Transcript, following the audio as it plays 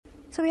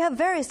So we have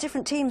various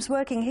different teams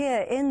working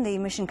here in the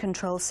Mission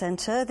Control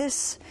Center.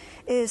 This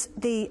is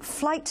the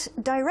Flight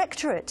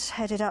Directorate,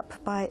 headed up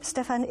by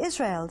Stefan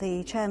Israel,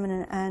 the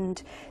Chairman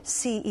and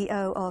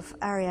CEO of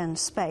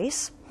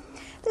Arianespace.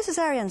 This is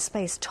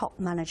Arianespace top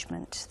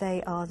management.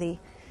 They are the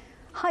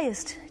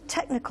highest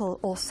technical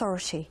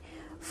authority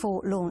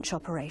for launch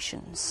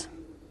operations.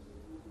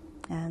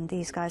 And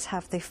these guys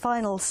have the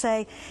final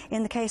say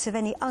in the case of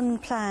any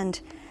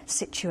unplanned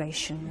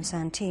situations,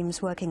 and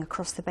teams working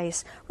across the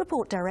base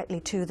report directly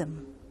to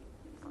them.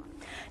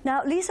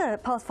 Now,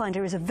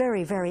 LISAPathfinder is a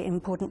very, very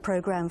important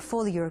program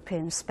for the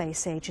European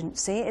Space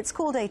Agency. It's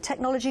called a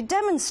technology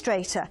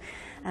demonstrator,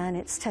 and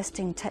it's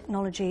testing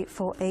technology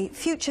for a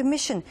future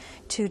mission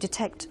to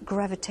detect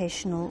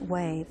gravitational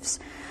waves.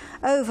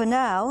 Over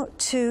now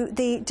to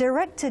the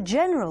Director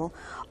General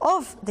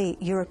of the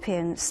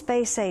European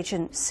Space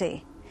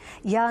Agency,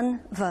 Jan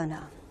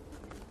Werner.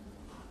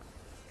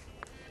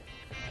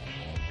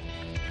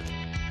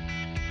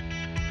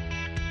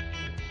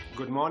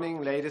 Good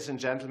morning, ladies and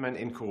gentlemen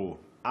in Kourou.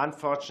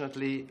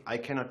 Unfortunately, I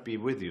cannot be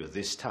with you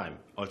this time.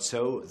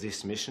 Also,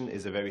 this mission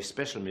is a very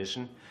special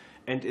mission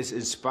and is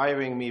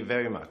inspiring me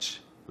very much.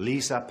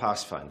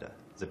 LISAPathfinder,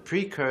 the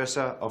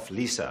precursor of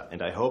LISA,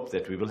 and I hope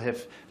that we will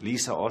have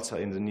LISA also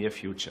in the near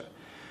future.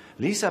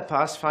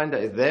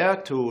 LISAPathfinder is there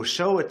to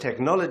show a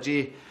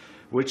technology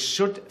which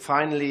should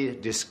finally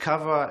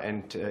discover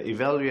and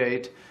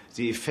evaluate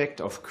the effect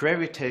of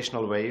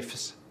gravitational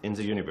waves in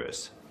the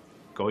universe,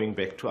 going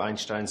back to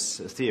Einstein's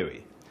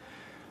theory.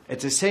 At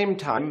the same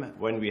time,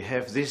 when we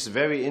have these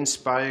very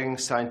inspiring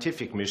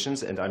scientific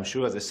missions, and I'm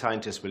sure the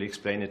scientists will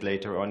explain it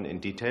later on in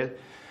detail,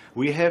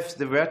 we have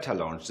the Verta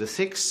launch, the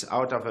sixth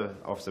out of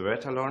the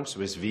Verta launch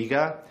with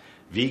Vega.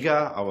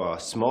 Vega, our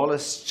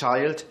smallest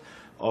child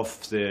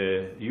of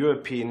the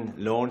European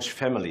launch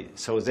family.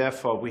 So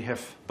therefore we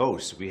have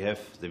both. We have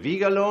the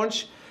Vega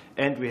launch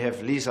and we have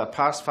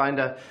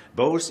LISAPathfinder,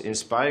 both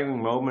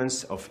inspiring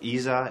moments of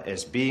ESA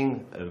as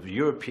being a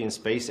European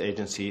Space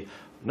Agency,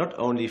 not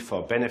only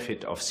for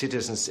benefit of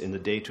citizens in the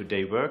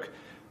day-to-day work,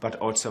 but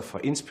also for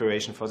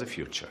inspiration for the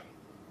future.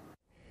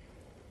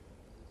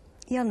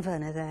 Jan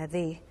Werner there,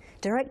 the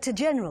Director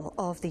General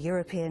of the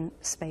European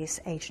Space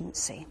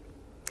Agency.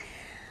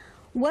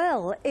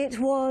 Well, it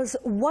was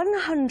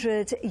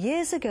 100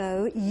 years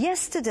ago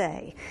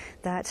yesterday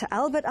that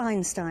Albert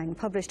Einstein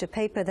published a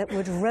paper that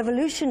would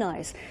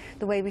revolutionize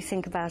the way we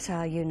think about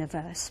our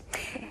universe.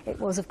 It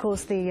was, of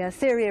course, the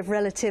theory of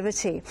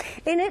relativity.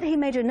 In it, he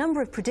made a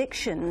number of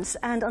predictions,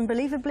 and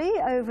unbelievably,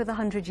 over the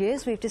 100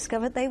 years, we've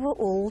discovered they were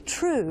all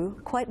true.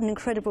 Quite an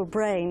incredible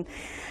brain.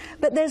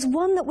 But there's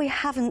one that we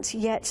haven't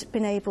yet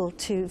been able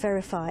to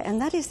verify, and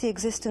that is the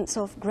existence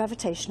of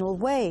gravitational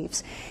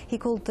waves. He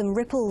called them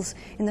ripples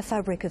in the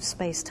fabric of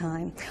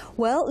space-time.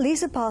 Well,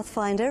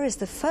 LISAPathfinder is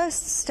the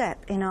first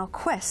step in our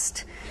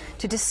quest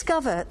to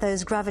discover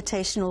those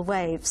gravitational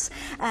waves.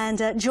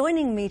 And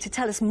joining me to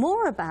tell us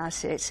more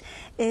about it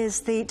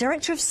is the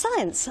Director of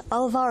Science,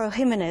 Alvaro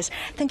Jimenez.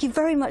 Thank you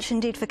very much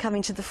indeed for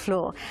coming to the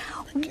floor.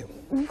 Thank you.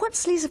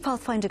 What's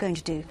LISAPathfinder going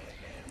to do?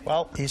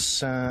 Well,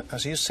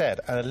 as you said,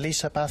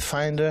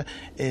 LISAPathfinder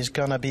is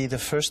going to be the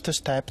first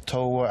step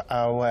toward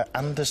our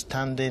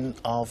understanding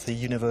of the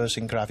universe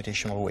in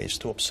gravitational waves,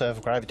 to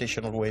observe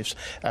gravitational waves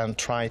and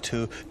try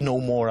to know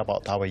more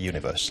about our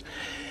universe.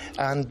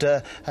 And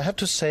I have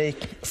to say,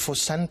 for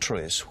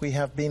centuries, we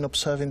have been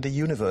observing the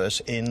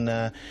universe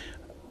in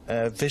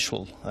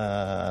visual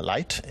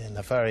light, in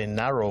a very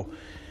narrow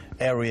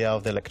area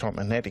of the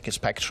electromagnetic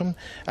spectrum,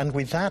 and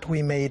with that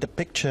we made a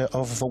picture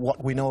of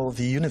what we know of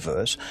the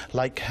universe,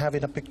 like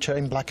having a picture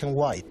in black and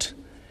white.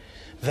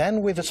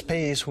 Then with the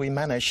space we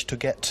managed to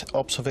get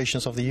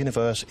observations of the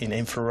universe in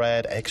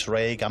infrared,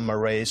 X-ray, gamma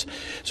rays,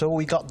 so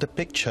we got the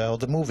picture of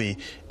the movie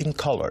in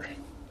color.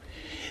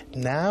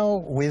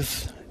 Now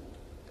with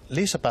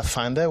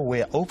LISAPathfinder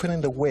we're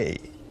opening the way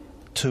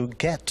to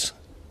get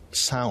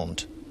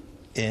sound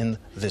in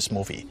this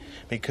movie,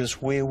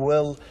 because we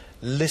will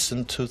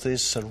listen to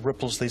these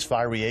ripples, these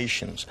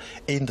variations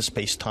in the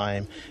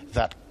space-time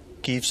that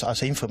gives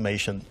us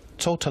information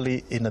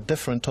totally in a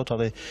different,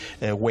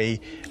 way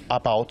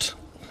about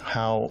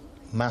how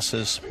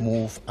masses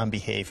move and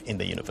behave in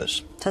the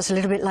universe. So it's a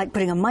little bit like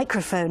putting a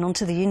microphone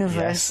onto the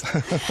universe.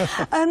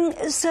 Yes.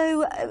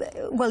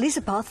 Well,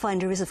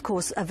 LISAPathfinder is, of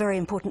course, a very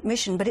important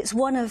mission, but it's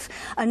one of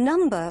a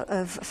number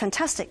of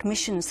fantastic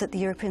missions that the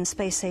European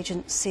Space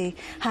Agency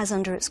has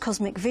under its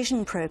Cosmic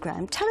Vision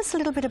program. Tell us a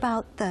little bit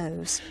about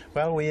those.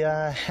 Well, we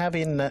are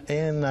having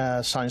in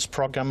a science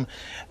program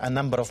a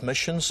number of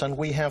missions, and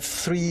we have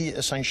three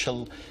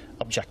essential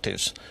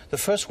objectives. The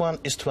first one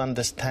is to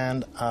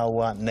understand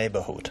our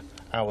neighborhood,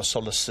 our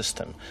solar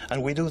system,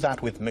 and we do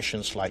that with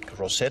missions like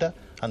Rosetta,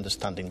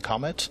 understanding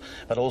comets,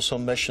 but also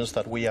missions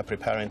that we are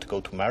preparing to go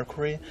to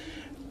Mercury,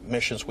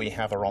 missions we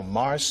have around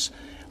Mars,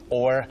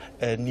 or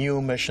new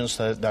missions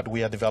that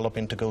we are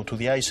developing to go to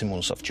the icy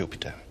moons of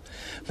Jupiter.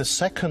 The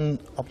second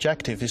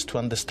objective is to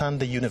understand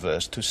the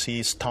universe, to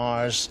see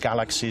stars,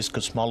 galaxies,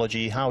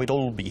 cosmology, how it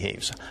all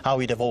behaves, how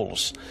it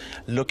evolves.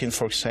 Looking,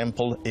 for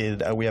example,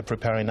 we are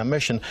preparing a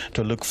mission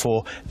to look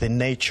for the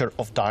nature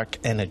of dark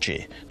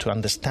energy, to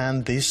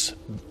understand this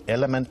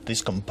element,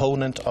 this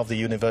component of the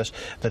universe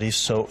that is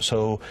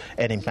so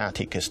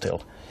enigmatic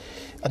still.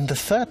 And the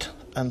third,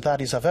 and that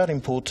is a very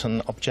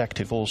important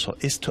objective also,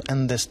 is to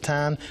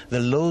understand the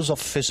laws of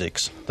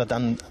physics that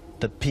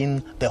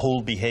underpin the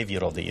whole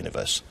behavior of the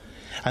universe.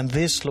 And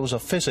these laws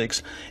of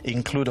physics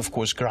include, of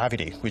course,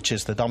 gravity, which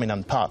is the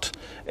dominant part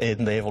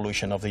in the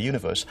evolution of the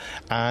universe.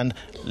 And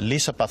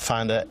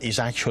LISAPathfinder is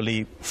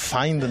actually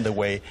finding the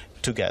way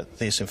to get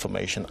this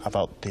information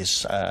about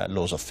these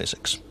laws of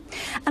physics.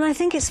 And I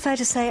think it's fair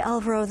to say,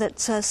 Alvaro, that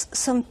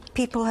some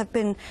people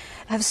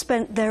have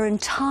spent their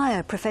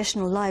entire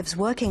professional lives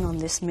working on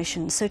this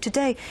mission. So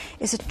today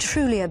is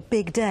truly a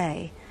big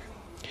day.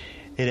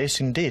 It is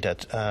indeed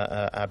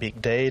a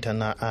big day,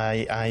 and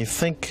I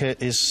think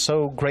it is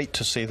so great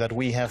to see that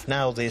we have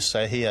now this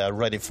here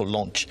ready for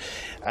launch.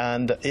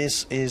 And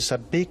is a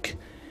big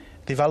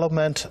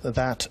development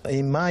that,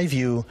 in my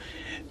view,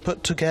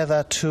 put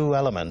together two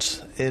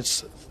elements.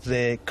 It's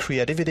the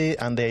creativity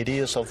and the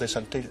ideas of the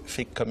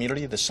scientific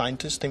community, the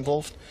scientists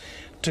involved,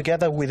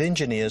 together with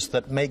engineers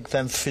that make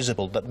them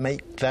feasible, that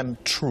make them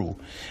true.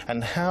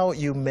 And how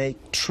you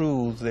make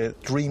true the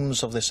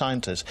dreams of the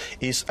scientists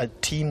is a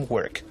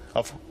teamwork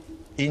of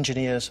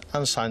engineers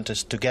and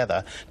scientists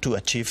together to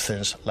achieve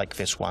things like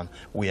this one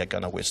we are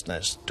going to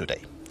witness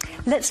today.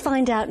 Let's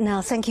find out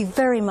now, thank you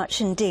very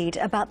much indeed,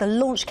 about the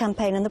launch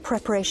campaign and the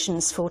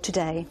preparations for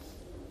today.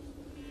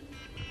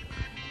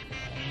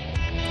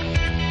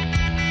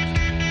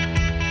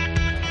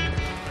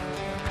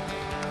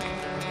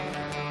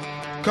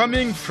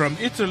 Coming from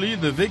Italy,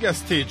 the Vega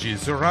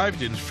stages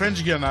arrived in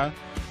French Guiana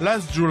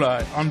last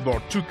July on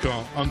board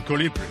Toucan and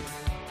Colibri.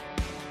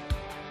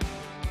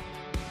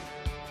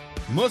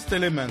 Most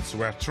elements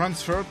were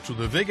transferred to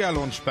the Vega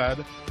launch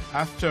pad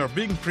after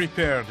being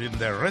prepared in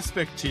their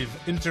respective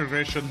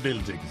integration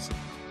buildings.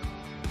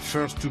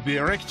 First to be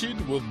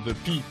erected was the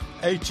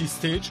P-80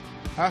 stage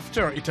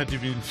after it had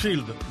been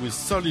filled with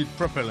solid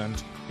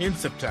propellant in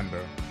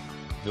September.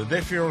 The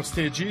Zefiro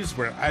stages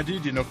were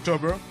added in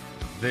October,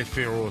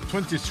 Zefiro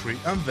 23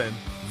 and then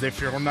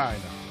Zefiro 9.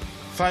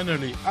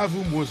 Finally,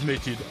 Avum was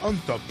mated on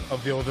top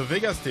of the other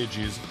Vega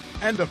stages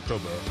end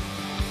October.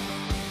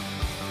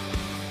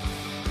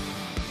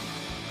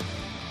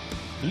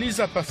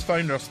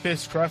 LISAPathfinder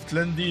spacecraft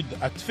landed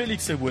at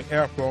Félix-Éboué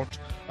Airport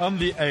on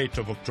the 8th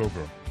of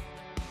October.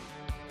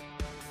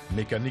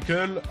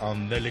 Mechanical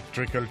and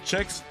electrical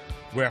checks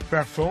were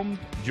performed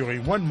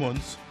during 1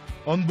 month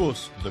on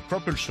both the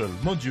propulsion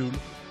module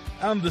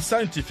and the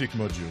scientific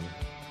module.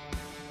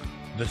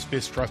 The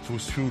spacecraft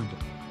was fueled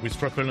with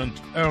propellant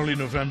early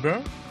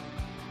November,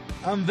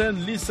 and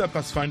then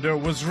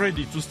LISAPathfinder was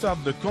ready to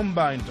start the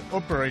combined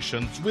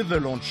operations with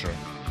the launcher.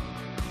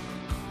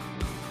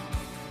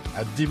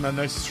 At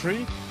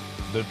D-3,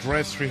 the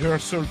dress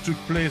rehearsal took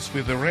place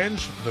with the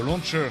range, the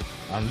launcher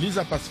and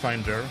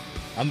LISAPathfinder,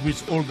 and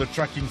with all the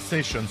tracking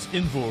stations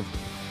involved.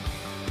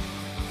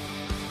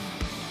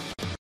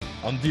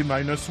 On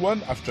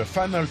D-1, after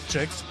final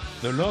checks,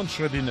 the launch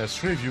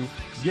readiness review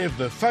gave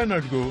the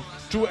final go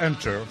to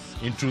enter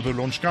into the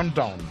launch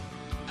countdown.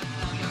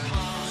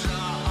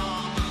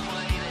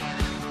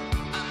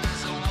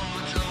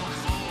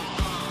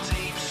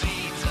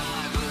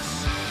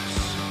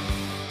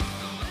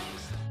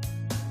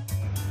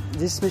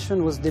 This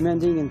mission was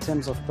demanding in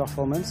terms of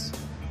performance,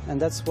 and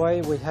that's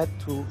why we had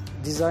to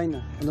design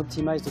and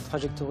optimize the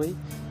trajectory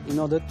in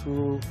order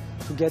to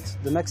get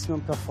the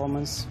maximum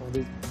performance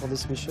for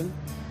this mission.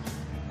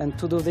 And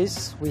to do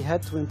this, we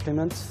had to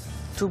implement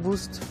 2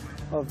 boosts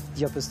of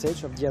the upper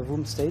stage, of the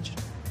Avum stage,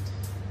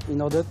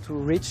 in order to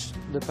reach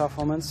the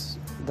performance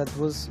that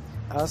was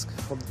asked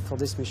for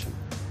this mission.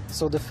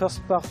 So the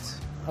first part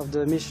of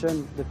the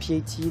mission, the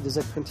P-80, the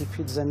Z-23,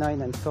 the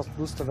Z-9, and first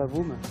boost of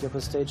Avum, the upper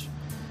stage,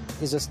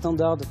 is a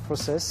standard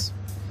process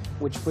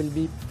which will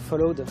be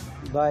followed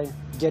by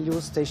Galileo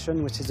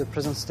Station, which is the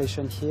present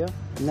station here,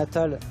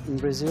 Natal in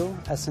Brazil,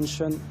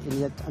 Ascension in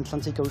the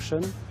Atlantic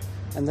Ocean,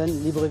 and then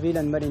Libreville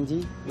and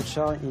Malindi, which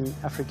are in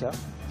Africa.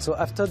 So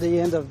after the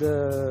end of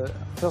the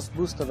first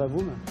boost of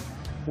Avum,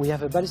 we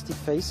have a ballistic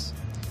phase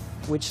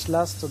which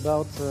lasts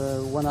about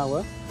 1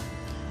 hour,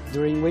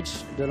 during which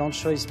the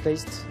launcher is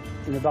placed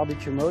in a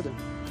barbecue mode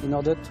in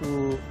order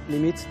to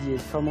limit the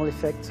thermal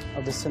effect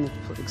of the sun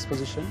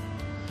exposition.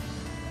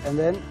 And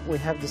then we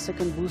have the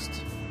second boost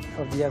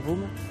of the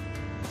Avum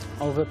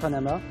over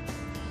Panama,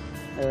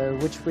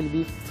 which will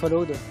be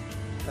followed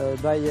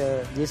by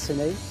the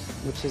SNA,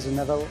 which is a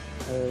naval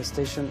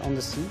station on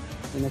the sea,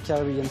 in the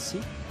Caribbean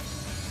Sea.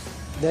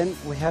 Then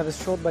we have a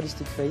short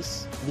ballistic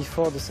phase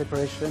before the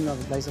separation of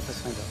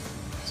LISAPathfinder.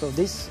 So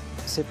this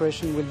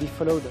separation will be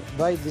followed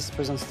by this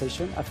present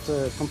station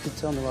after a complete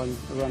turn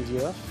around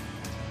the Earth,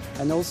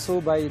 and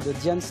also by the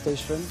Diane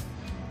station,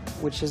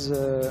 which is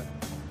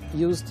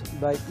used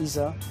by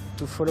ESA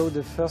to follow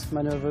the first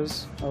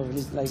maneuvers of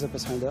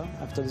LISAPathfinder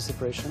after the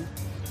separation.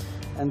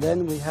 And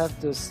then we have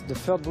the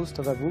third boost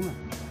of a boom,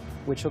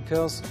 which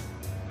occurs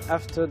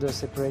after the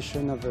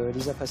separation of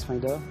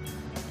LISAPathfinder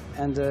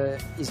and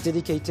is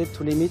dedicated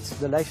to limit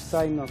the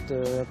lifetime of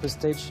the upper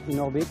stage in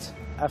orbit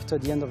after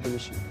the end of the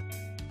mission.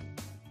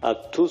 À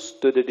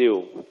tous de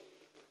DDO.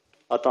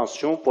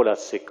 Attention pour la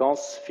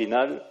séquence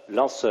finale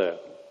lanceur.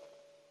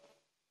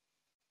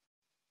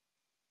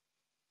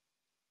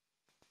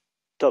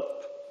 Top.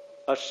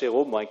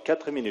 H0 moins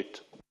 4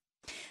 minutes.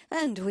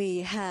 And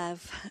we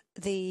have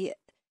the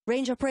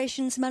Range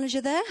Operations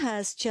Manager there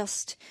has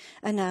just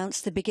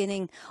announced the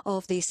beginning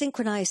of the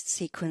synchronized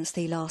sequence,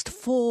 the last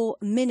 4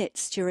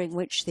 minutes during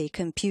which the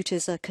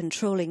computers are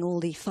controlling all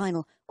the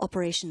final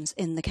operations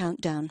in the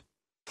countdown.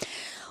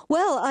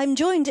 Well, I'm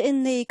joined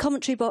in the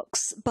commentary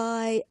box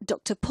by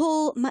Dr.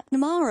 Paul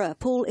McNamara.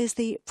 Paul is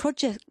the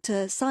project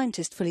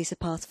scientist for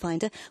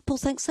LISAPathfinder. Paul,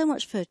 thanks so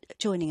much for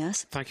joining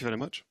us. Thank you very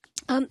much.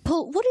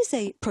 Paul, what is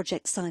a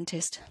project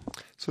scientist?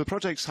 So the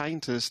project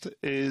scientist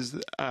is,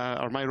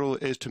 or my role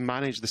is to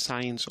manage the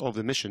science of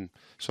the mission.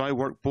 So I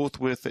work both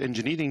with the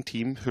engineering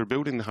team who are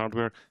building the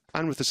hardware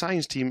and with the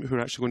science team who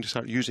are actually going to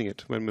start using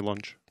it when we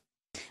launch.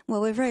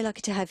 Well, we're very lucky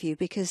to have you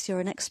because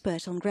you're an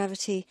expert on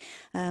gravity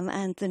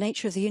and the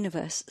nature of the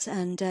universe,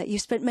 and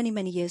you've spent many,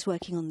 many years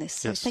working on this.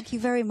 So yes. Thank you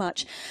very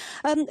much.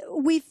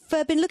 We've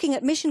been looking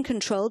at mission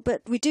control,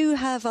 but we do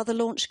have other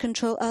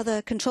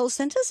control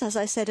centres, as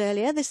I said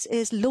earlier. This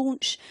is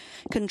launch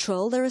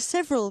control. There are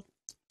several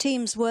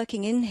teams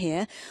working in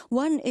here.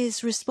 One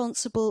is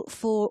responsible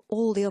for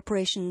all the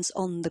operations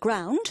on the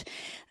ground.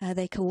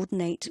 They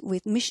coordinate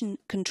with mission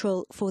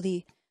control for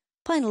the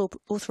final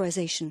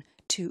authorization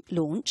to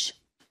launch.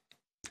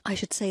 I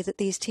should say that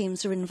these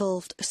teams are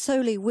involved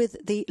solely with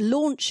the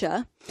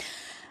launcher,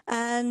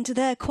 and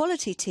their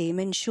quality team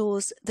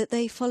ensures that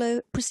they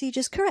follow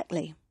procedures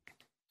correctly.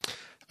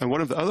 And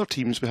one of the other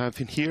teams we have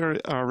in here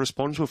are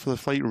responsible for the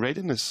flight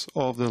readiness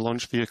of the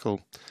launch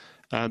vehicle.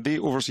 They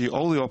oversee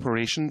all the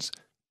operations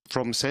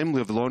from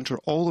assembly of the launcher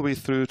all the way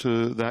through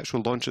to the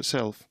actual launch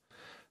itself.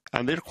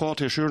 And their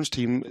quality assurance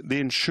team, they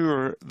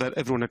ensure that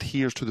everyone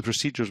adheres to the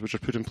procedures which are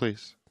put in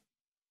place.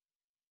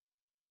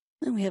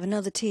 And we have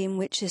another team,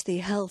 which is the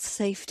Health,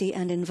 Safety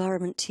and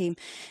Environment team,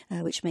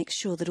 which makes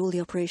sure that all the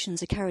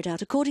operations are carried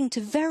out according to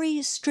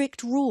very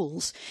strict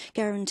rules,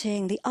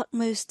 guaranteeing the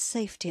utmost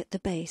safety at the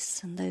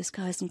base. And those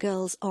guys and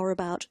girls are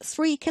about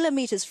 3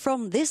 kilometres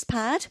from this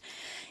pad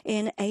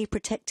in a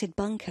protected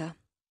bunker.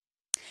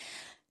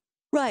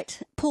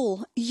 Right,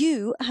 Paul,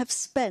 you have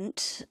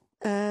spent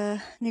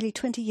nearly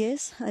 20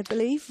 years, I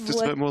believe.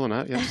 Just a bit more than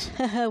that, yes.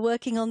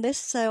 Working on this,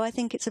 so I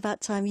think it's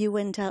about time you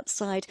went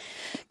outside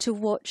to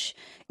watch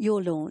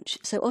your launch.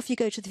 So off you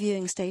go to the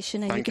viewing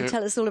station and you can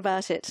tell us all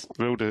about it.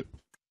 Will do.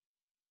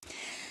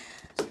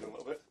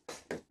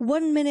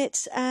 1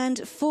 minute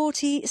and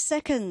 40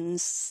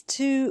 seconds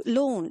to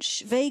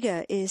launch.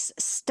 Vega is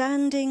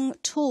standing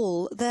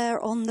tall there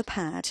on the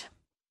pad.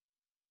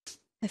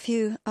 A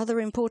few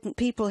other important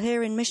people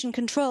here in mission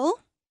control.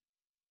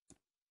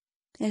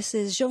 This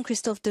is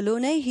Jean-Christophe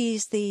Delaunay.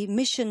 He's the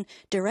mission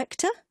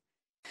director,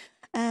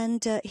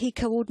 and he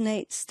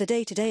coordinates the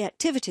day-to-day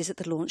activities at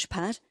the launch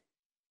pad.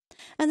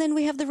 And then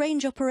we have the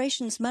range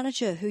operations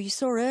manager, who you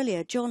saw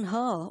earlier, John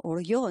Ha,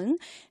 or Jon.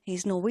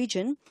 He's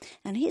Norwegian,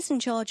 and he's in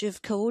charge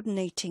of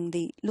coordinating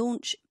the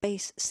launch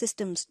base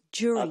systems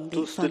during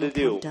the final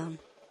countdown.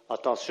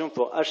 Attention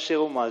pour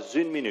H0 moins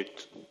 1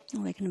 minute.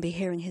 We're going to be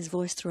hearing his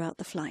voice throughout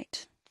the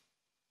flight.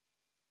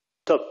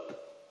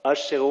 Top.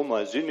 H0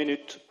 moins 1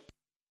 minute.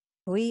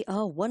 We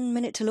are 1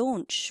 minute to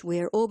launch.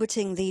 We're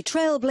orbiting the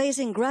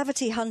trailblazing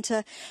gravity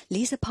hunter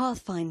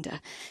LISAPathfinder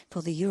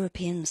for the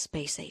European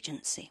Space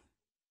Agency.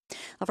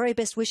 Our very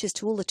best wishes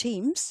to all the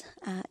teams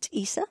at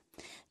ESA,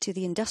 to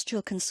the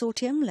industrial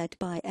consortium led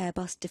by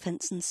Airbus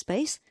Defence and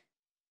Space,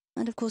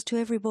 and of course to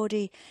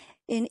everybody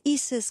in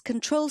ESA's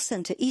control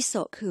centre,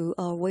 ESOC, who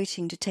are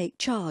waiting to take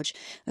charge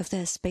of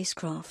their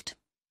spacecraft.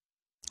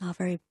 Our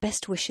very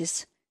best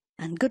wishes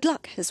and good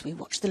luck as we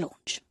watch the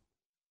launch.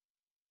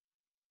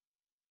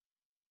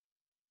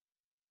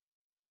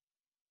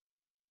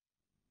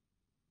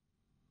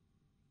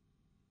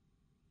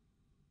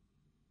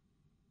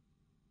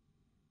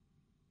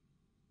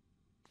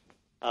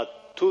 À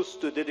tous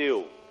de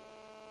DDO.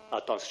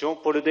 Attention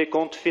pour le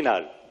décompte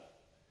final.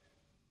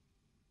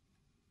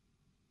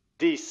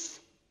 10,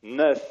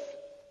 9,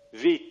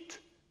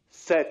 8,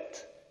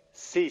 7,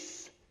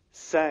 6,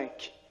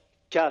 5,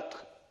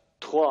 4,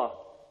 3,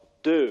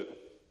 2,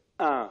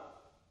 1.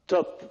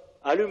 Top.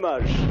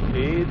 Allumage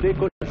et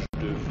décollage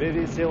de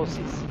VV06.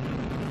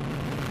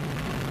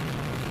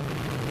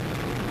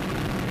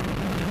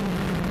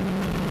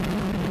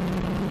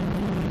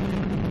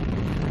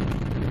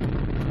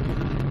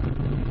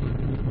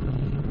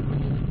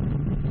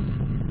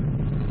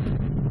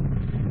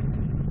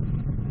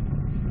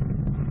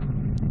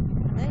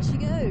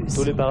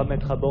 Tous les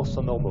paramètres à bord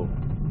sont normaux.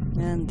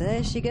 And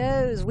there she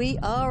goes. We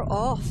are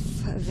off.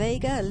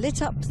 Vega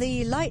lit up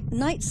the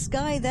night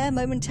sky there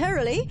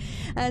momentarily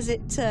as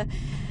it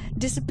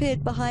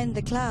disappeared behind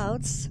the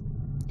clouds,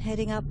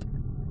 heading up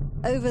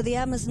over the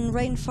Amazon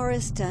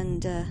rainforest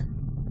and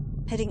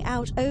heading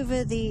out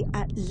over the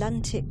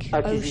Atlantic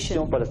Acquisition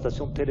Ocean. par la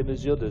station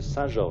télémesure de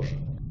Saint-Georges.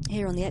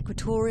 Here on the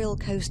equatorial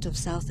coast of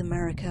South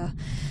America,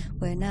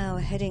 we're now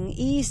heading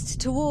east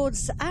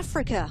towards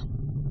Africa.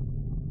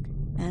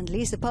 And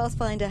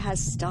LISAPathfinder has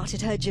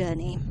started her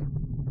journey.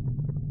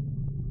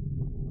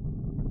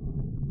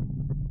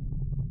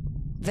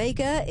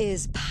 Vega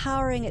is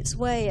powering its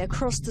way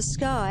across the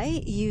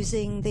sky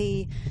using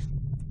the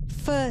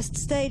first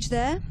stage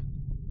there.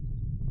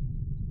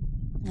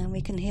 And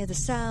we can hear the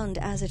sound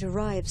as it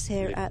arrives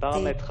here at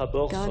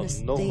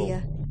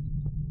the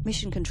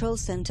Mission Control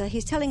Center.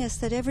 He's telling us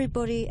that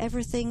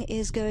everything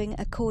is going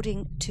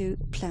according to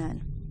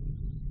plan.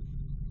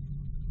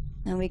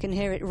 And we can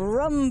hear it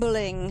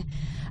rumbling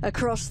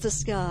across the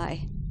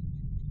sky.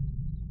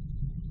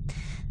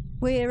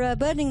 We're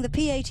burning the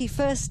P80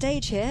 first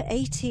stage here.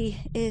 80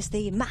 is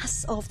the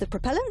mass of the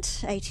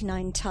propellant,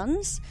 89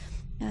 tons.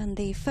 And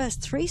the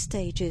first three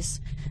stages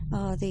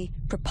are the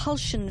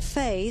propulsion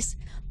phase,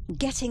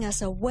 getting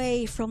us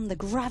away from the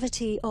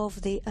gravity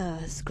of the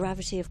Earth.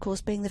 Gravity, of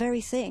course, being the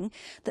very thing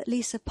that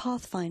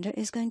LISAPathfinder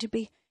is going to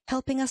be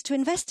helping us to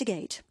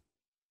investigate.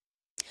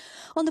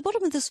 On the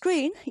bottom of the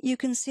screen, you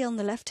can see on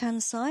the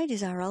left-hand side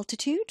is our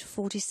altitude,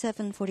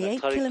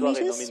 48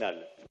 kilometers.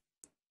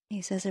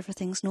 He says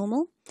everything's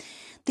normal.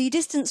 The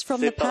distance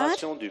from the pad.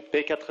 Du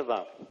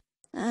P80.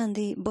 And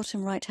the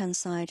bottom right-hand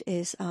side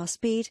is our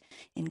speed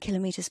in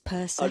kilometers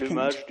per second.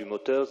 Allumage du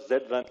moteur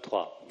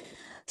Z23.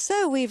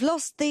 So we've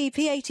lost the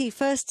P80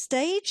 first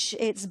stage.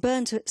 It's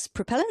burnt its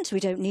propellant. We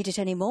don't need it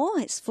anymore.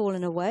 It's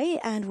fallen away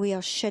and we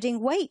are shedding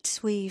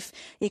weight. We've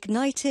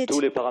ignited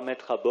Tous les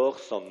paramètres à bord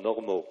sont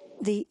normaux.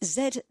 the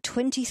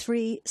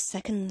Z23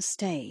 second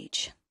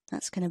stage.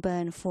 That's going to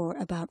burn for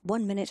about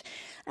 1 minute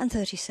and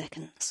 30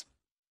 seconds.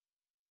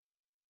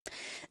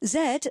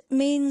 Z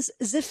means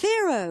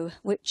Zefiro,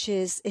 which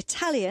is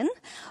Italian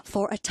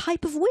for a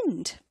type of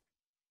wind,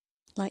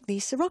 like the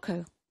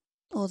Sirocco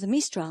or the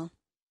Mistral.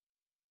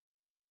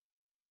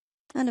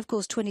 And of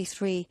course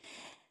 23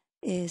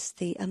 is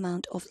the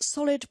amount of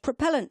solid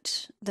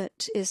propellant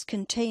that is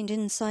contained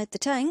inside the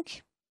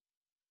tank.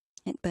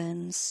 It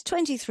burns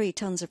 23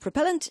 tons of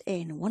propellant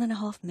in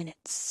 1.5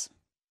 minutes.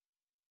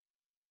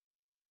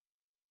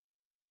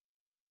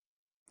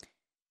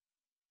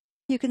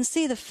 You can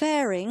see the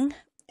fairing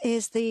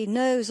is the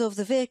nose of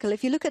the vehicle.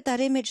 If you look at that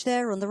image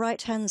there on the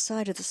right-hand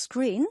side of the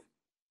screen,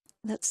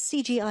 that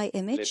CGI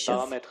image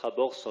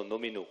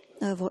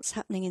of what's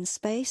happening in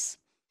space.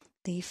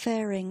 The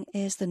fairing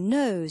is the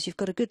nose. You've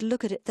got a good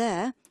look at it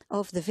there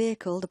of the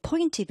vehicle, the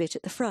pointy bit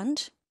at the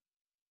front.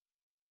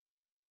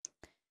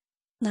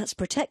 That's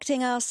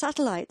protecting our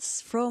satellites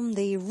from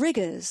the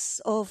rigours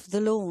of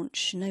the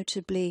launch,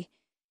 notably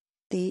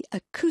the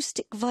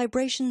acoustic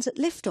vibrations at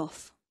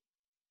liftoff.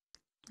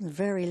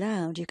 Very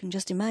loud, you can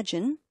just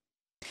imagine.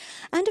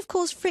 And of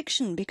course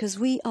friction, because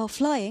we are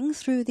flying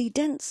through the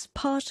dense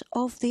part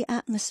of the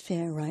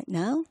atmosphere right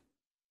now.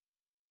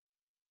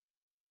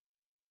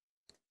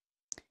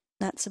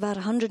 That's about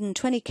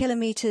 120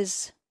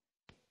 kilometres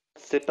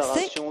thick.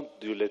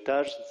 Du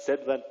l'étage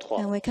Z23.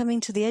 And we're coming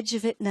to the edge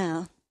of it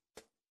now.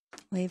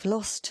 We've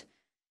lost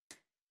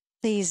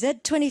the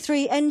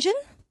Z23 engine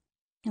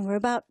and we're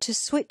about to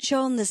switch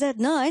on the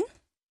Z9.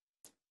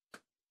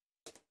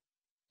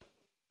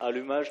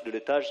 Allumage de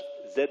l'étage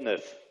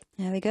Z9.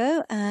 There we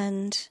go.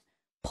 And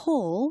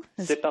Paul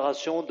has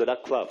Séparation de la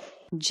coiffe.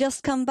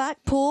 just come back.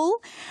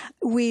 Paul,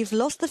 we've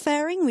lost the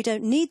fairing. We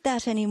don't need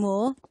that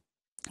anymore.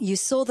 You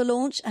saw the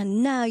launch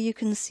and now you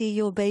can see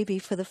your baby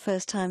for the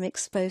first time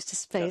exposed to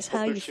space. How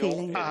are you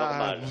feeling?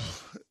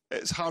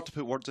 It's hard to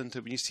put words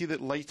into. When you see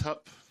that light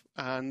up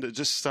and it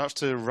just starts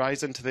to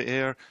rise into the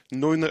air,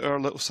 knowing that our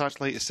little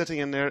satellite is sitting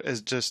in there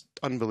is just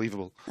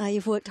unbelievable.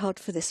 You've worked hard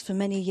for this for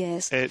many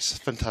years. It's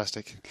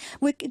fantastic.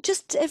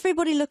 Just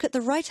everybody look at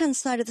the right-hand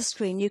side of the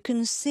screen. You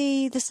can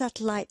see the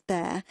satellite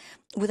there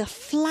with a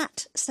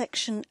flat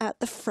section at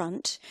the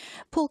front.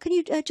 Paul, can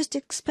you just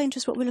explain to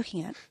us what we're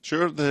looking at?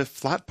 Sure. The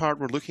flat part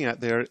we're looking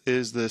at there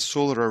is the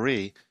solar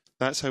array.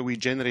 That's how we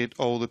generate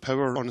all the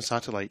power on the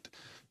satellite.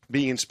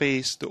 Being in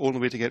space, the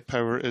only way to get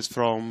power is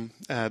from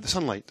the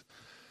sunlight.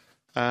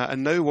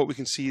 And now what we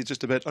can see is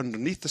just a bit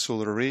underneath the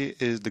solar array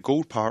is the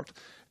gold part,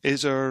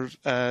 is our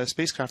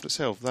spacecraft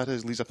itself. That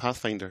is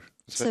LISAPathfinder.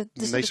 It's So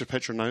a nicer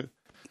picture now.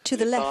 To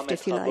the left,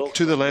 if you like.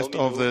 To the left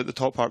of the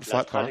top part, the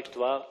flat part.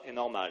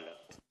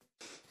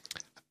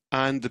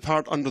 And the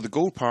part under the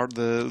gold part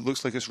that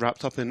looks like it's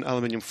wrapped up in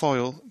aluminium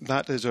foil,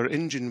 that is our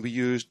engine we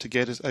use to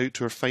get us out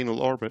to our final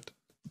orbit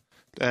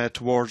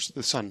towards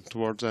the Sun,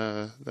 towards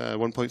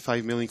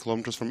 1.5 million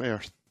kilometres from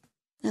Earth.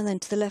 And then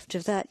to the left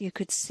of that, you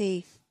could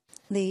see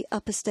the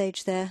upper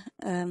stage there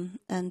and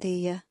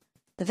the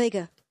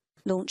Vega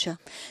launcher.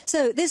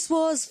 So this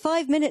was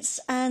 5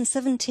 minutes and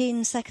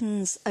 17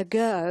 seconds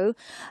ago.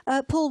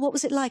 Paul, what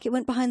was it like? It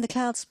went behind the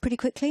clouds pretty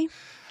quickly?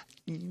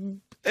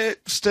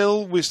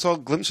 Still, we saw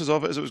glimpses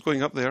of it as it was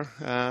going up there.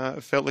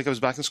 It felt like I was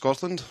back in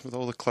Scotland with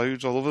all the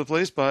clouds all over the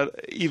place, but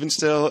even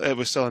still, it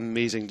was still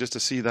amazing just to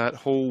see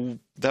that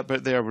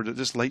bit there where it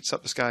just lights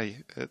up the sky.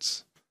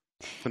 It's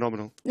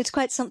phenomenal. It's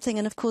quite something,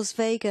 and of course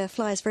Vega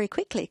flies very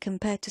quickly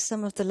compared to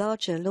some of the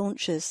larger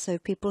launchers, so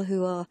people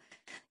who are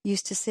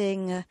used to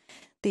seeing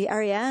the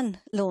Ariane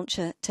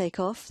launcher take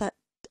off, that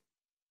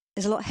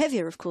is a lot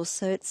heavier, of course,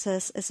 so it's a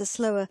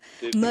slower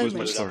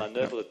moment.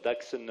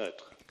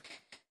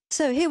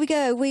 So here we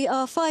go. We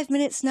are 5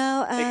 minutes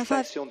now.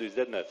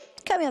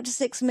 Coming up to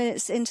 6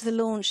 minutes into the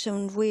launch,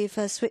 and we've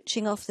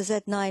switching off the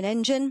Z9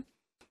 engine.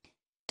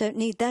 Don't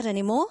need that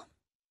anymore.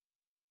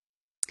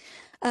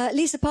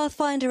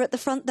 LISAPathfinder at the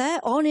front there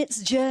on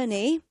its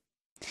journey.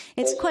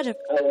 It's quite a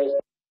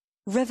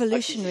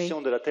revolutionary.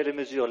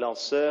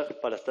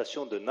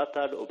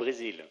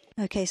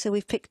 Okay, so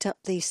we've picked up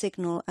the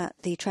signal at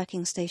the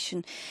tracking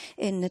station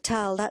in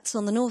Natal. That's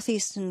on the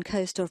northeastern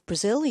coast of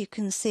Brazil. You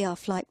can see our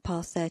flight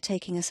path there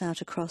taking us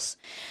out across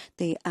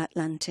the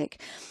Atlantic.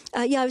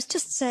 Yeah, I was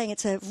just saying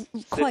it's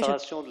quite a...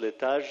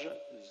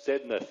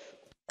 Z9.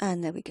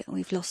 And there we go.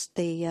 We've lost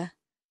the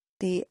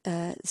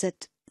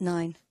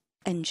Z9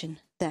 engine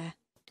there.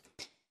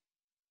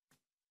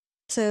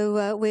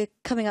 So we're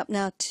coming up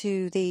now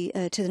to the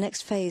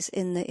next phase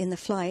in the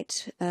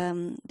flight.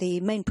 The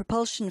main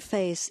propulsion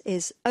phase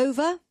is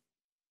over.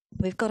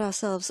 We've got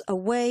ourselves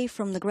away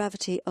from the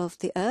gravity of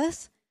the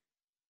Earth,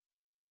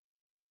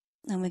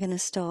 and we're going to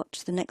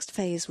start the next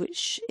phase,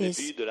 which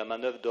is de la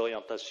manœuvre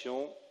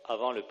d'orientation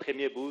avant le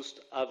premier boost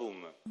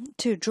AVUM.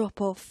 To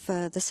drop off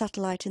the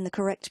satellite in the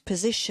correct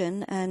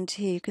position. And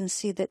here you can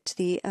see that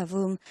the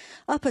AVUM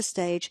upper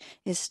stage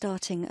is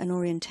starting an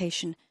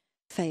orientation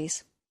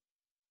phase.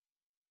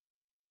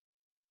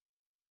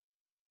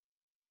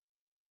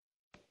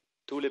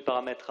 Tous les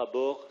paramètres à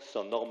bord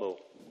sont normaux.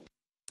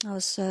 I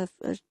was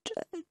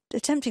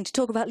attempting to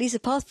talk about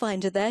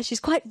LISAPathfinder there. She's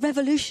quite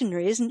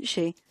revolutionary, isn't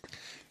she?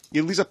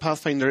 Yeah,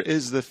 LISAPathfinder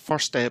is the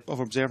first step of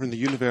observing the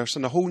universe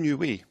in a whole new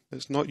way.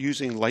 It's not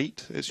using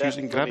light, it's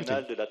using gravity.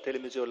 De la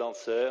télémesure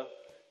lanceur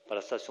par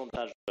la station de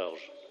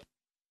Saint-Georges.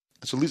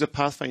 So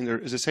LISAPathfinder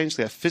is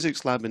essentially a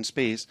physics lab in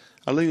space,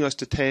 allowing us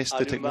to test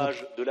the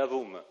technology.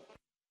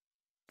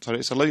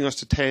 It's allowing us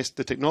to test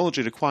the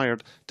technology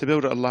required to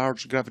build a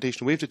large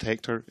gravitational wave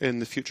detector in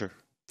the future.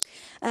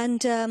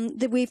 And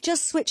we've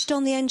just switched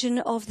on the engine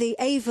of the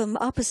AVUM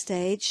upper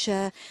stage.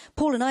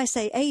 Paul and I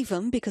say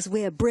AVUM because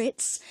we're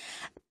Brits,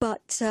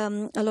 but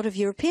a lot of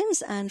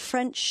Europeans and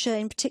French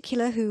in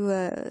particular who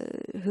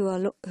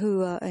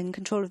are in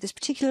control of this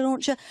particular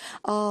launcher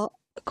are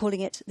calling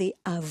it the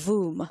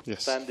AVUM.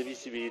 Yes. Panne de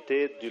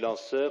visibilité du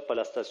lanceur par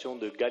la station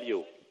de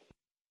Galileo.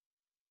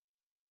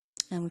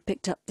 And we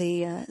picked up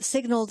the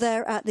signal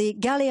there at the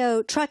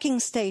Galileo tracking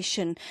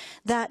station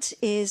that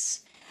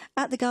is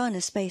at the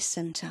Ghana Space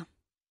Centre.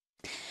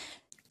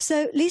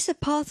 So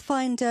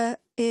LISAPathfinder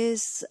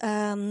is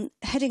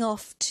heading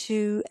off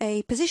to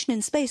a position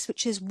in space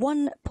which is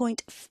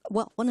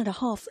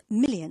 1.5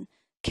 million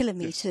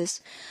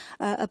kilometres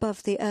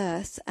above the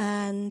Earth,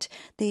 and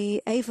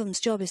the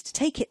AVUM's job is to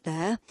take it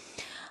there.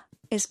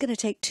 It's going to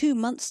take 2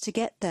 months to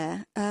get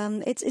there.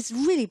 It's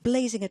really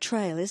blazing a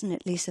trail, isn't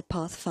it,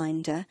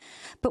 LISAPathfinder?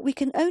 But we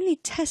can only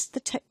test the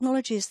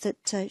technologies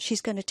that she's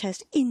going to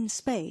test in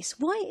space.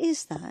 Why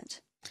is that?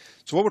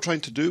 So what we're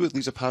trying to do with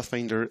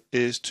LISAPathfinder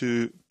is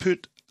to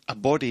put a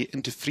body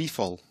into free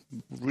fall.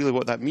 Really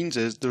what that means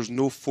is there's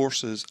no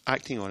forces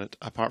acting on it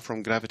apart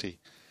from gravity.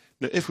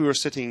 Now, if we were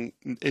sitting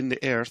in the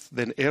Earth,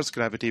 then Earth's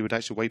gravity would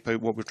actually wipe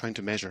out what we're trying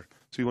to measure.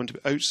 So we want to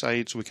be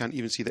outside so we can't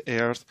even see the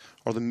Earth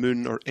or the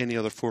Moon or any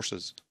other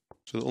forces.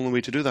 So the only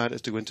way to do that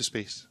is to go into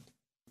space.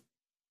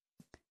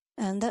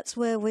 And that's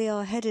where we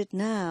are headed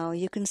now.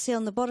 You can see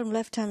on the bottom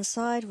left-hand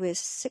side we're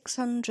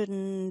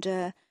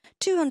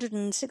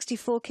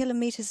 264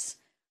 kilometres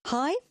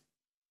high.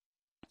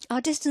 Our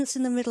distance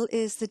in the middle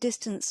is the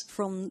distance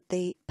from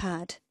the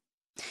pad.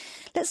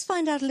 Let's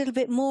find out a little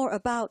bit more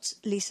about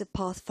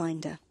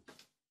LISAPathfinder.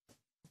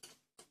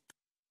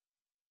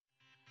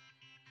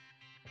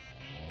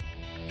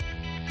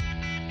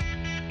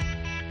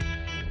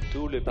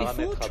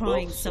 Before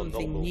trying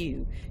something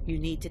new, you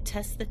need to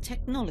test the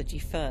technology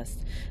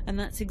first, and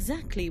that's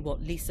exactly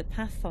what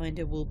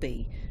LISAPathfinder will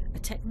be, a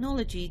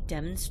technology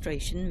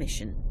demonstration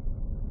mission.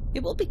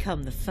 It will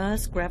become the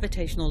first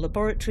gravitational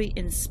laboratory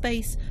in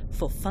space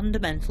for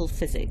fundamental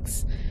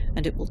physics,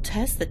 and it will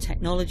test the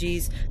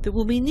technologies that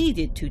will be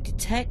needed to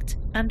detect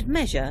and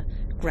measure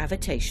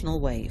gravitational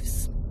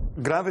waves.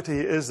 Gravity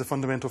is the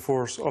fundamental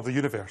force of the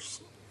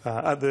universe.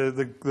 At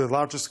the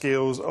largest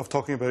scales of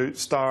talking about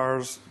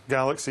stars,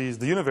 galaxies,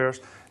 the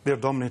universe, they're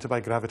dominated by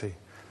gravity.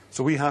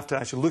 So we have to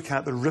actually look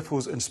at the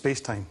ripples in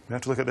space-time. We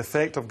have to look at the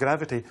effect of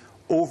gravity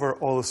over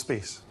all of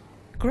space.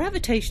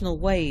 Gravitational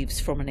waves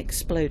from an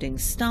exploding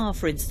star,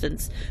 for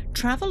instance,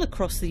 travel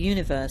across the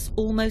universe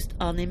almost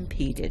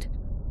unimpeded,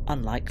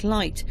 unlike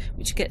light,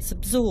 which gets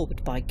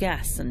absorbed by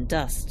gas and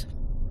dust.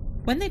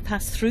 When they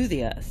pass through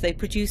the Earth, they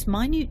produce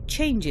minute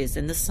changes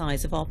in the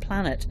size of our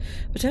planet,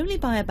 but only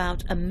by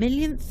about a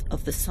millionth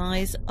of the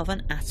size of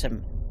an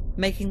atom,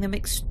 making them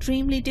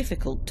extremely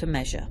difficult to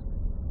measure.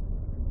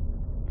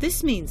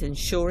 This means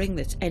ensuring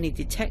that any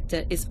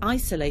detector is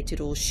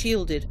isolated or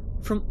shielded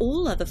from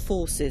all other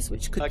forces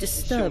which could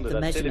disturb the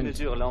measurement.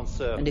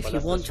 And if you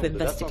want to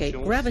investigate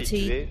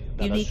gravity,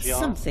 you need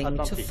something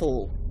to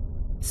fall.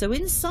 So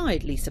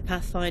inside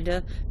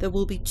LISAPathfinder there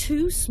will be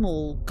 2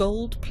 small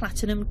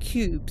gold-platinum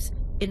cubes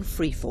in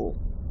freefall.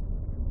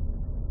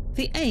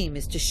 The aim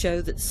is to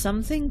show that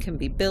something can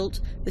be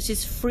built that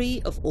is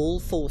free of all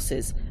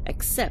forces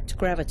except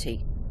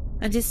gravity,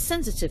 and is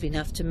sensitive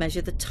enough to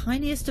measure the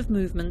tiniest of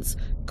movements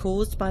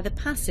caused by the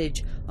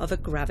passage of a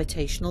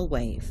gravitational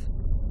wave.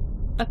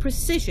 A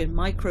precision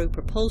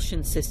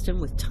micro-propulsion system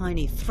with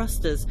tiny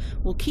thrusters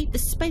will keep the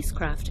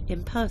spacecraft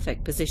in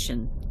perfect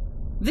position.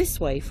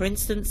 This way, for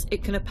instance,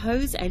 it can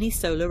oppose any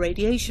solar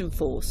radiation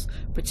force,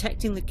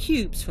 protecting the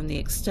cubes from the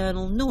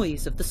external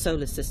noise of the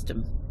solar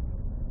system.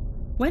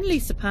 When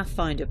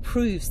LISAPathfinder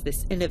proves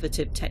this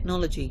innovative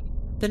technology,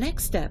 the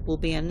next step will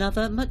be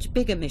another much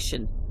bigger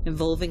mission,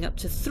 involving up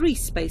to 3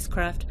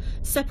 spacecraft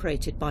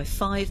separated by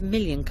 5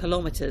 million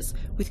kilometers,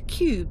 with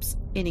cubes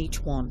in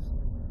each one.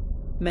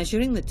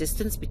 Measuring the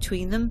distance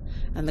between them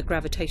and the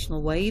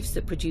gravitational waves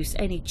that produce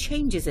any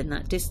changes in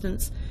that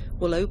distance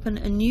will open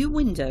a new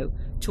window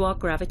to our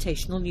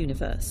gravitational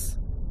universe.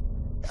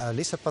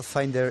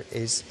 LISAPathfinder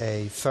is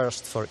a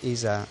first for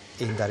ESA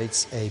in that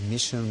it's a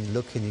mission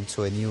looking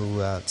into a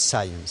new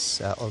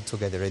science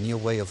altogether, a new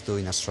way of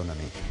doing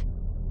astronomy.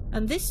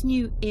 And this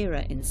new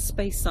era in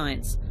space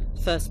science,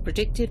 first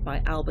predicted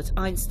by Albert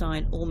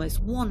Einstein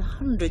almost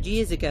 100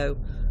 years ago,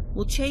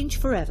 will change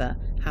forever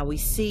how we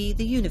see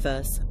the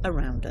universe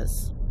around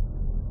us.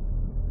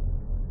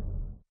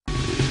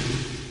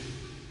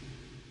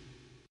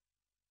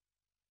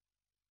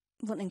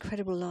 What an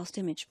incredible last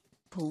image,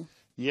 Paul.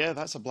 Yeah,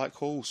 that's a black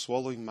hole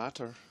swallowing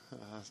matter.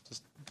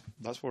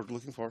 That's what we're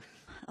looking for.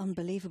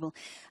 Unbelievable.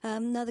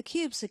 Now, the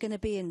cubes are going to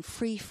be in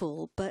free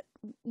fall, but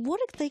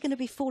what are they going to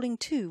be falling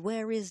to?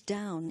 Where is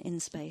down in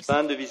space?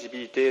 Fin de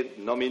visibilité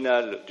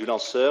nominale du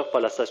lanceur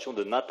par la station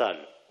de Natal.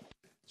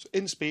 So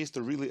in space,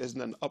 there really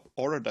isn't an up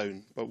or a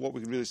down, but what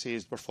we can really say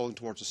is we're falling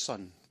towards the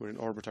sun. We're in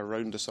orbit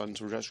around the sun,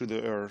 so that's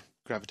really our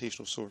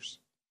gravitational source.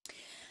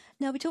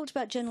 Now, we talked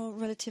about general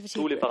relativity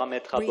Tous les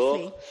paramètres à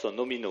bord sont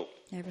nominaux.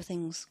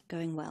 Everything's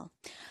going well.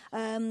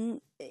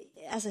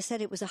 As I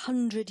said, it was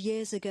 100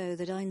 years ago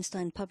that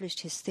Einstein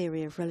published his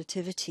theory of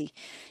relativity.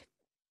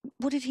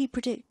 What did he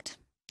predict?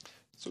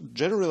 So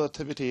general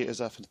relativity is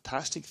a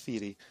fantastic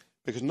theory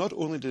because not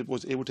only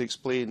was it able to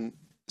explain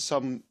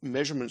some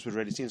measurements we'd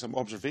already seen, some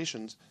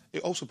observations,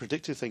 it also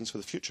predicted things for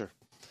the future.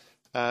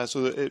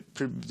 So that it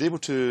was able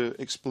to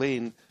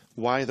explain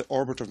why the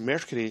orbit of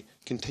Mercury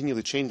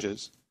continually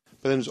changes.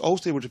 But then it was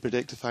also able to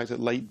predict the fact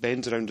that light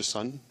bends around the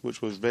sun,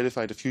 which was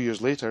verified a few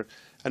years later,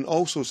 and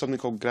also something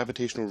called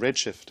gravitational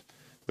redshift,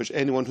 which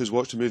anyone who's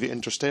watched the movie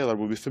Interstellar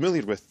will be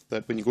familiar with,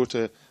 that when you go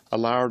to a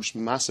large,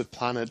 massive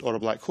planet or a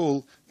black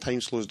hole,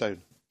 time slows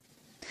down.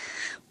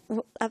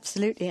 Well,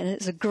 absolutely, and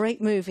it's a great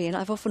movie, and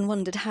I've often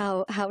wondered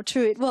how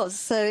true it was,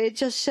 so it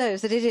just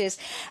shows that it is.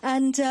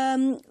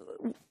 And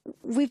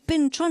we've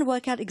been trying to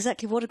work out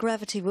exactly what a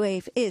gravity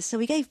wave is, so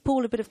we gave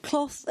Paul a bit of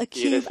cloth, a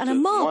cube and a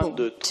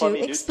marble to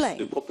explain.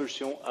 De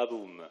propulsion à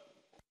boom.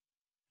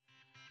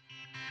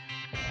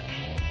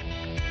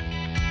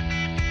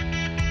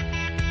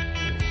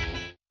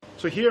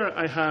 So here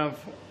I have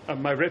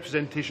my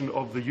representation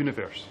of the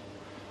universe.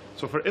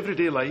 So for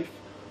everyday life,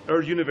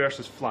 our universe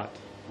is flat.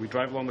 We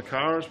drive along the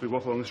cars, we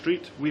walk along the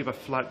street, we have a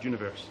flat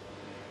universe.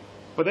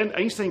 But then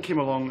Einstein came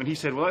along and he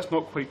said, well, that's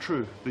not quite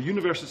true. The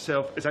universe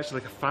itself is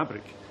actually like a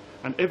fabric,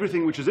 and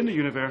everything which is in the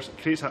universe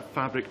creates that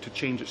fabric to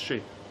change its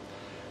shape.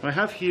 And I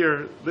have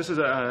here, this is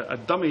a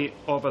dummy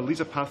of a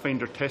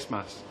LISAPathfinder test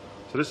mass.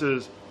 So this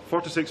is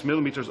 46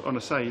 millimeters on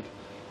a side.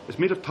 It's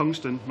made of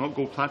tungsten, not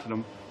gold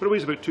platinum, but it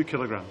weighs about 2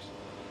 kilograms.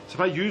 So if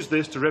I use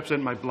this to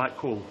represent my black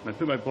hole, and I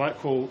put my black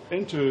hole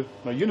into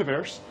my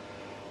universe,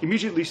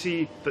 immediately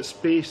see that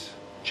space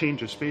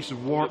changes, space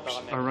warps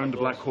around the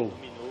black hole.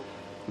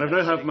 And I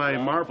now have my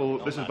marble,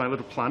 this is my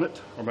little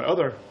planet, or my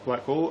other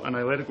black hole, and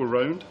I let it go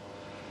round.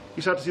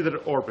 You start to see that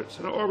it orbits,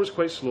 and it orbits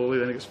quite slowly,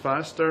 then it gets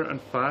faster and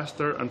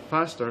faster and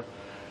faster.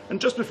 And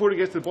just before it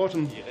gets to the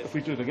bottom, if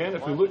we do it again,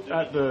 if we look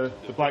at the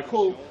black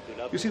hole,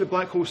 you see the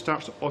black hole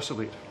starts to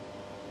oscillate.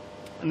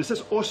 And it's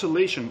this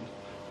oscillation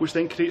which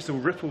then creates the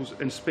ripples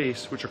in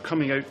space which are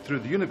coming out through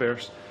the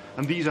universe,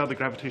 and these are the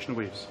gravitational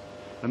waves.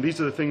 And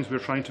these are the things we're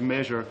trying to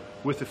measure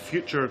with the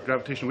future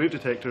gravitational wave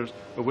detectors,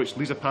 of which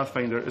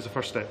LISAPathfinder is the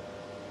first step.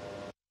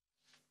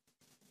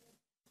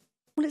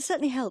 Well, it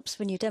certainly helps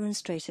when you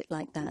demonstrate it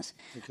like that.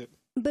 Okay.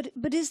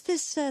 But is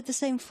this the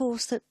same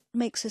force that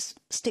makes us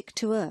stick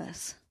to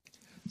Earth?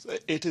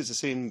 It is the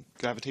same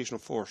gravitational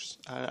force.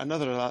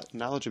 Another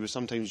analogy we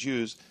sometimes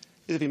use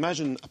is if you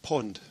imagine a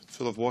pond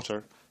full of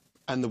water,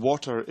 and the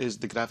water is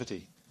the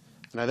gravity.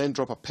 and I then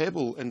drop a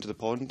pebble into the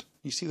pond,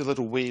 you see the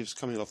little waves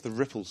coming off, the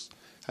ripples,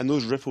 and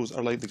those ripples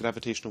are like the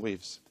gravitational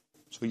waves.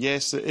 So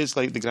yes, it is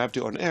like the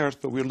gravity on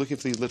Earth, but we're looking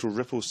for these little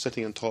ripples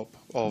sitting on top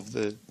of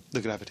the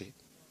gravity.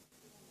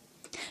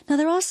 Now,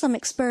 there are some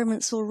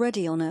experiments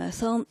already on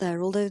Earth, aren't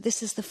there? Although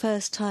this is the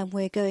first time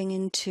we're going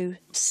into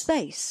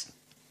space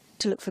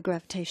to look for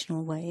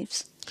gravitational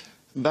waves.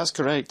 That's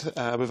correct.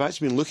 We've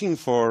actually been looking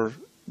for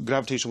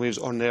gravitational waves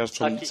on Earth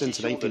since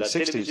the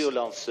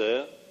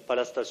 1960s.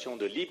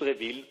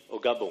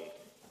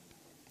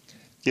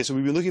 Yeah, so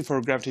we've been looking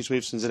for gravitational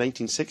waves since the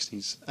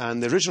 1960s,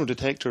 and the original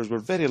detectors were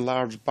very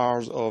large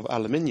bars of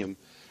aluminium,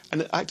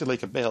 and it acted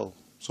like a bell.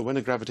 So when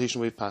a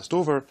gravitational wave passed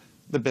over,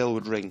 the bell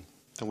would ring,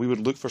 and we would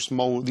look for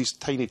these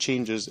tiny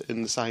changes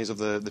in the size of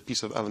the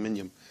piece of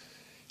aluminium.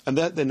 And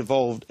that then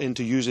evolved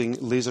into using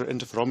laser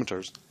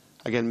interferometers,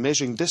 again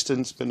measuring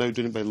distance, but now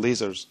doing it by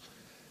lasers.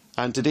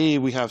 And today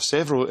we have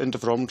several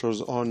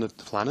interferometers on the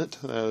planet.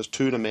 There's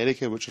 2 in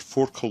America, which are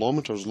 4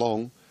 kilometers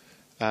long.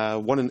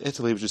 1 in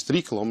Italy, which is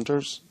 3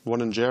 kilometers,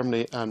 1 in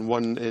Germany, and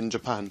 1 in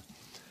Japan.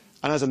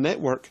 And as a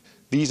network,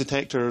 these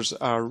detectors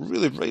are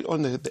really right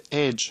on the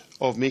edge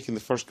of making the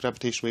first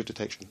gravitational wave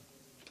detection.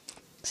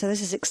 So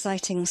this is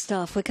exciting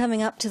stuff. We're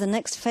coming up to the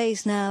next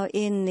phase now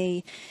in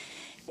the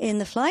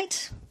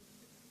flight.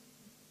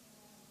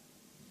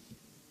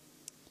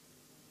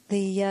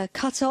 The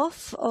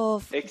cut-off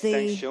of the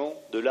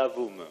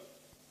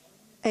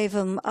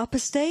Avum upper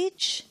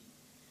stage.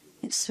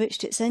 It's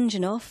switched its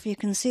engine off. You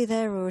can see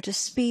there we're at a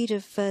speed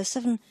of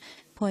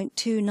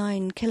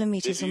 7.29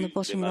 kilometres on the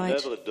bottom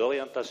right.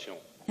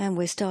 And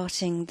we're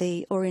starting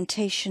the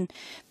orientation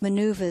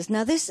manoeuvres.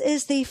 Now, this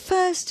is the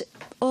first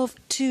of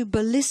 2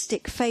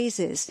 ballistic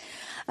phases.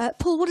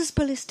 Paul, what does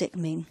ballistic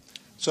mean?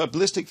 So a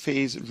ballistic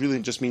phase really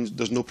just means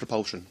there's no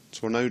propulsion. So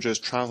we're now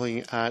just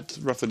travelling at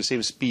roughly the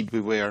same speed we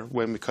were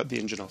when we cut the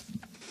engine off.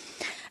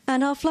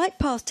 And our flight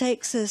path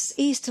takes us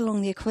east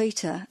along the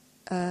equator,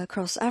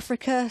 across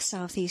Africa,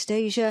 Southeast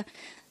Asia,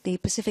 the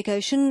Pacific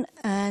Ocean,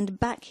 and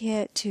back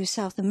here to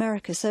South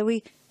America. So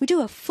we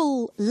do a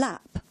full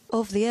lap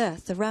of the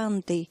Earth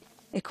around the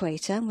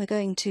equator. We're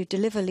going to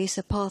deliver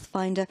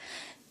LISAPathfinder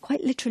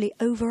quite literally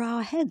over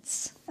our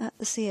heads at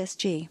the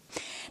CSG.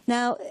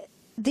 Now,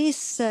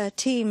 this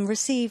team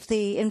received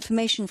the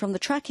information from the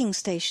tracking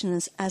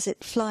stations as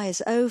it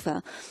flies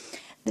over.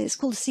 It's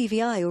called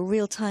CVI, or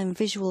Real-Time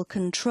Visual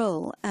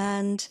Control,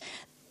 and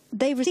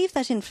they receive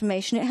that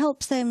information. It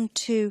helps them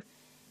to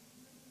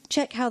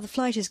check how the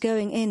flight is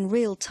going in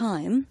real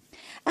time,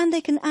 and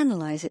they can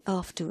analyse it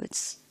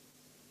afterwards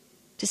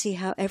to see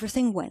how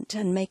everything went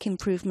and make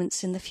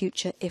improvements in the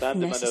future if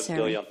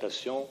necessary.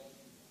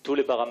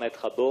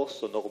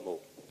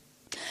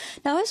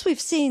 Now, as we've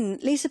seen,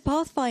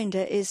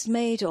 LISAPathfinder is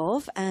made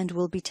of and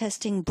will be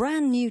testing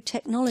brand new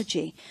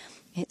technology.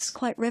 It's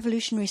quite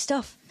revolutionary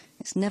stuff.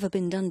 It's never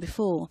been done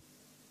before.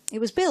 It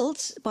was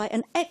built by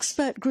an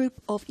expert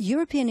group of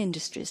European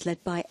industries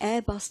led by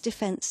Airbus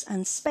Defence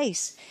and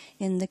Space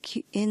in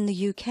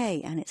the UK,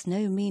 and it's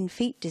no mean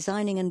feat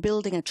designing and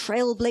building a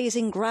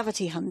trailblazing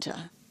gravity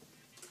hunter.